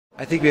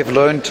I think we have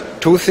learned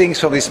two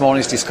things from this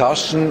morning's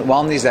discussion.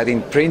 One is that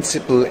in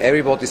principle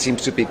everybody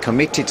seems to be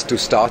committed to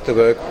start the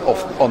work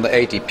on the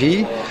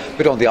ADP,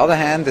 but on the other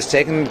hand the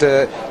second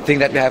thing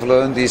that we have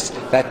learned is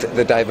that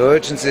the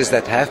divergences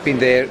that have been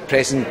there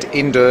present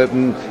in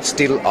Durban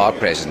still are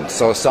present.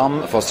 So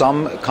for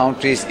some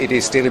countries it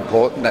is still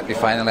important that we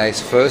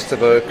finalise first the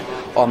work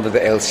under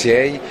the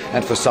LCA,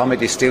 and for some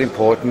it is still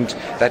important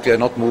that we are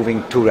not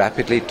moving too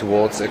rapidly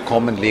towards a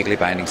common legally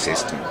binding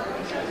system.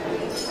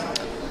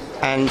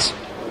 And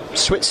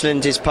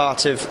Switzerland is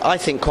part of, I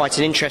think, quite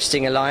an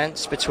interesting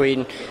alliance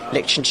between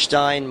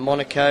Liechtenstein,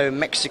 Monaco,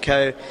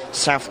 Mexico,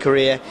 South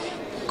Korea.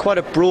 Quite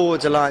a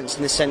broad alliance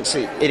in the sense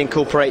that it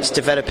incorporates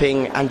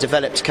developing and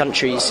developed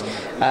countries.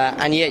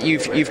 And yet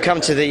you've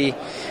come to the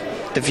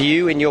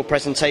view in your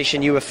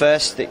presentation, you were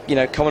first,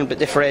 that common but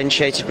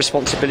differentiated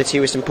responsibility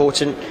was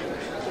important,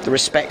 the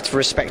respect for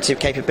respective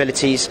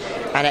capabilities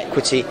and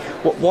equity.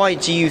 Why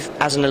do you,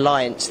 as an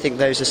alliance, think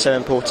those are so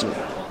important?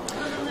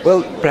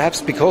 Well,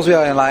 perhaps because we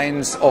are an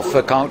alliance of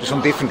countries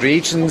from different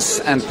regions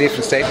and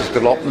different stages of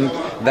development,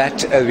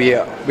 that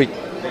we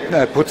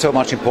put so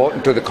much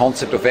importance to the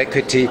concept of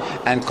equity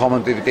and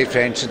common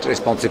differentiated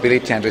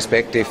responsibility and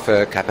respective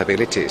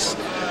capabilities.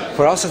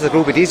 For us as a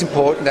group, it is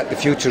important that the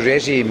future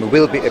regime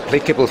will be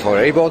applicable for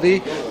everybody,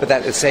 but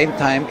at the same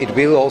time it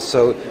will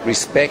also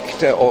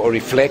respect or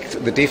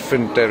reflect the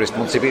different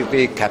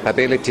responsibility,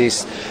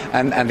 capabilities,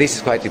 and this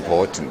is quite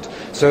important.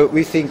 So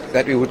we think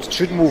that we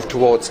should move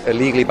towards a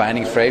legally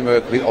binding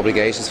framework with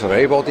obligations for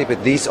everybody,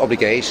 but these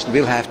obligations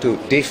will have to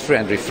differ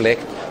and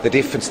reflect the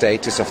different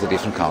status of the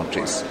different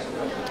countries.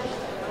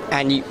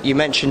 And you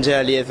mentioned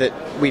earlier that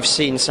we've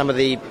seen some of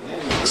the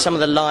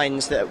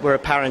lines that were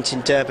apparent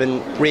in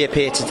Durban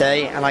reappear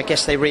today, and I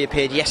guess they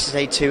reappeared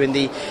yesterday too in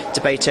the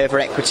debate over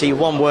equity.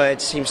 One word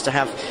seems to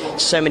have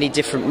so many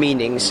different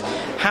meanings.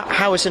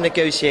 How as a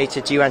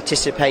negotiator do you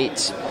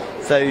anticipate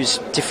those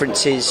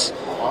differences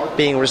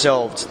being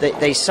resolved?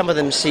 Some of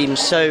them seem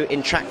so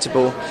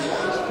intractable.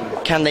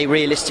 Can they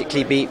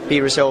realistically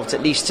be resolved,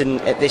 at least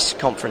at this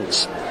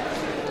conference?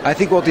 I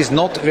think what is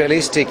not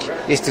realistic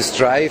is to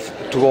strive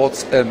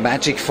towards a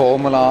magic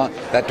formula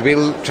that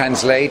will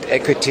translate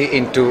equity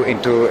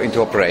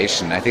into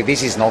operation. I think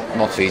this is not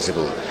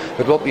feasible.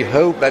 But what we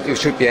hope that we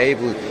should be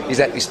able is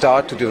that we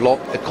start to develop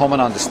a common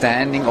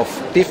understanding of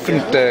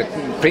different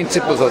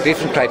principles or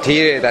different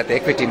criteria that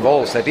equity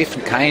involves, a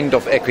different kind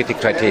of equity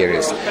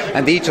criteria.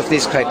 And each of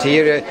these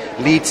criteria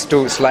leads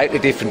to slightly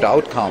different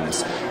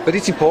outcomes. But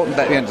it's important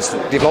that we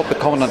develop a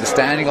common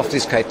understanding of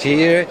this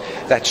criteria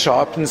that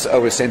sharpens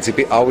our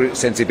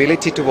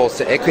sensibility towards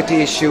the equity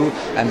issue,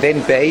 and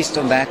then based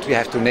on that we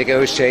have to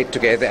negotiate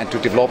together and to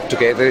develop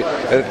together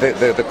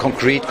the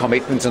concrete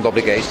commitments and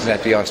obligations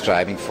that we are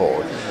striving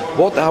for.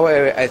 What,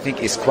 however, I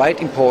think is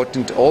quite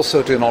important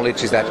also to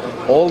acknowledge is that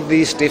all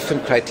these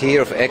different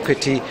criteria of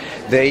equity,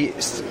 they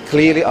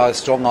clearly are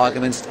strong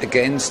arguments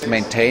against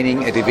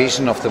maintaining a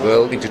division of the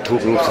world into two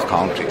groups of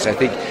countries. I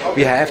think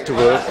we have to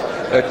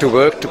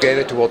work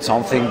together towards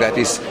something that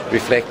is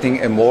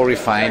reflecting a more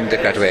refined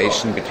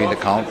graduation between the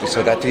countries,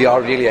 so that we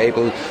are really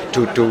able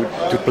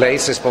to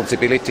place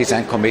responsibilities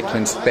and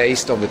commitments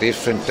based on the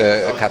different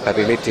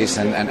capabilities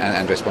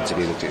and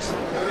responsibilities.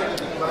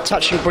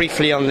 Touching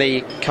briefly on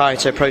the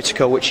Kyoto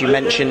Protocol, which you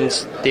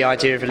mentioned, the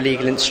idea of a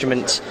legal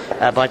instrument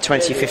by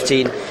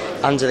 2015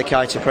 under the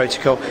Kyoto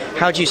Protocol,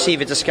 how do you see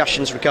the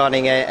discussions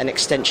regarding an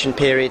extension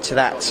period to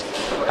that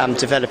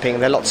developing?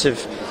 There are lots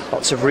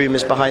of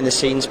rumours behind the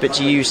scenes, but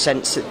do you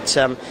sense that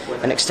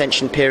an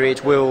extension period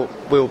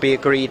will be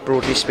agreed,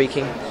 broadly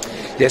speaking?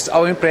 Yes,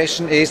 our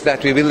impression is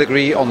that we will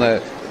agree on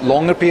a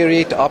longer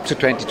period, up to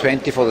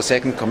 2020 for the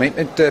second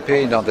commitment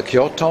period under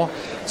Kyoto.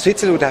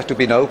 Switzerland would have to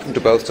be open to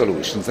both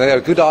solutions. There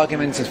are good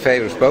arguments in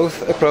favour of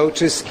both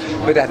approaches,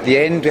 but at the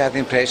end we have the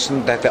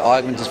impression that the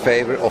argument in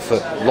favour of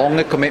a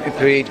longer commitment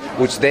period,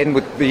 which then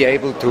would be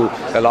able to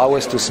allow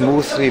us to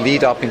smoothly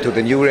lead up into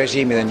the new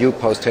regime, in the new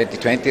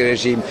post-2020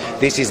 regime,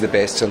 this is the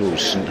best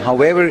solution.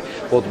 However,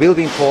 what will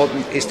be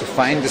important is to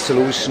find a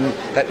solution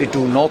that we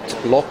do not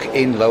lock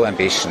in low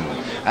ambition.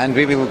 And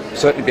we will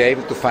certainly be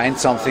able to find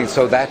something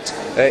so that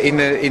in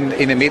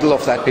the middle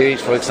of that period,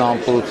 for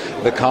example,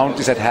 the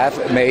countries that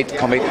have made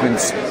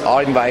commitments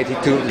are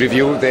invited to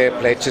review their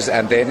pledges,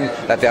 and then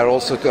that they are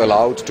also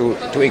allowed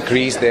to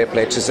increase their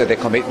pledges and their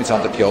commitments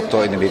under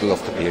Kyoto in the middle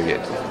of the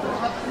period.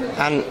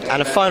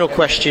 And a final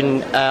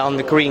question on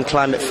the Green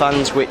Climate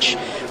Fund, which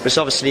was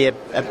obviously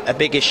a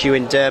big issue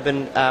in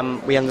Durban.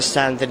 We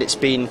understand that it's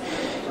been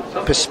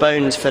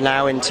postponed for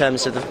now in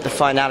terms of the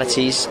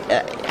finalities.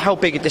 How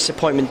big a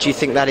disappointment do you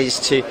think that is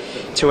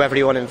to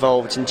everyone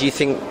involved, and do you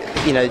think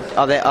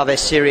are there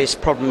serious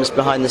problems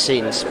behind the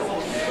scenes?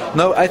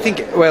 No, I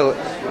think, well,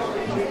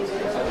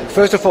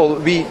 first of all,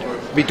 we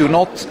do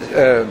not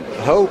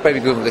hope and we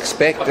do not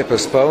expect a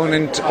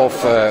postponement of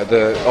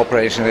the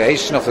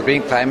operationalization of the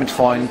Green Climate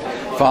Fund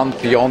fund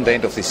beyond the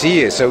end of this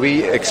year. So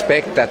we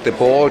expect that the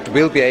board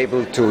will be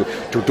able to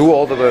do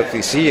all the work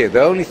this year.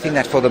 The only thing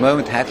that for the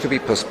moment had to be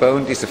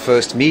postponed is the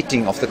first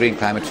meeting of the Green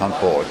Climate Fund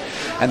board.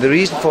 And the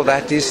reason for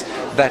that is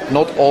that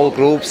not all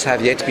groups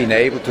have yet been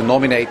able to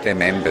nominate their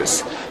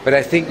members. But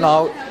I think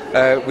now,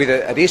 with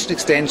an additional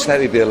extension, that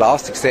will be the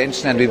last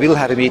extension, and we will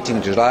have a meeting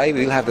in July.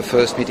 We will have the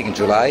first meeting in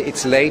July.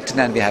 It's later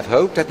than we have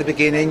hoped at the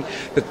beginning,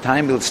 but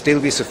time will still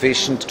be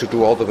sufficient to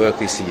do all the work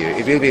this year.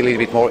 It will be a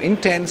little bit more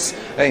intense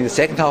in the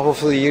second half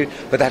of the year,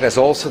 but that has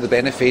also the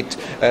benefit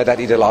that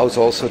it allows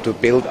also to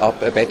build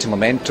up a better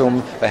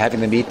momentum. By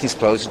having the meetings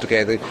closer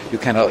together, you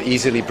can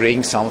easily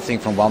bring something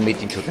from one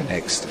meeting to the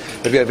next.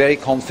 But we are very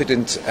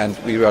confident, and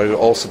we are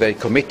also very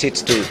committed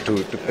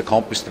to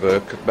accomplish the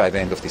work by the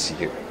end of this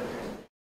year.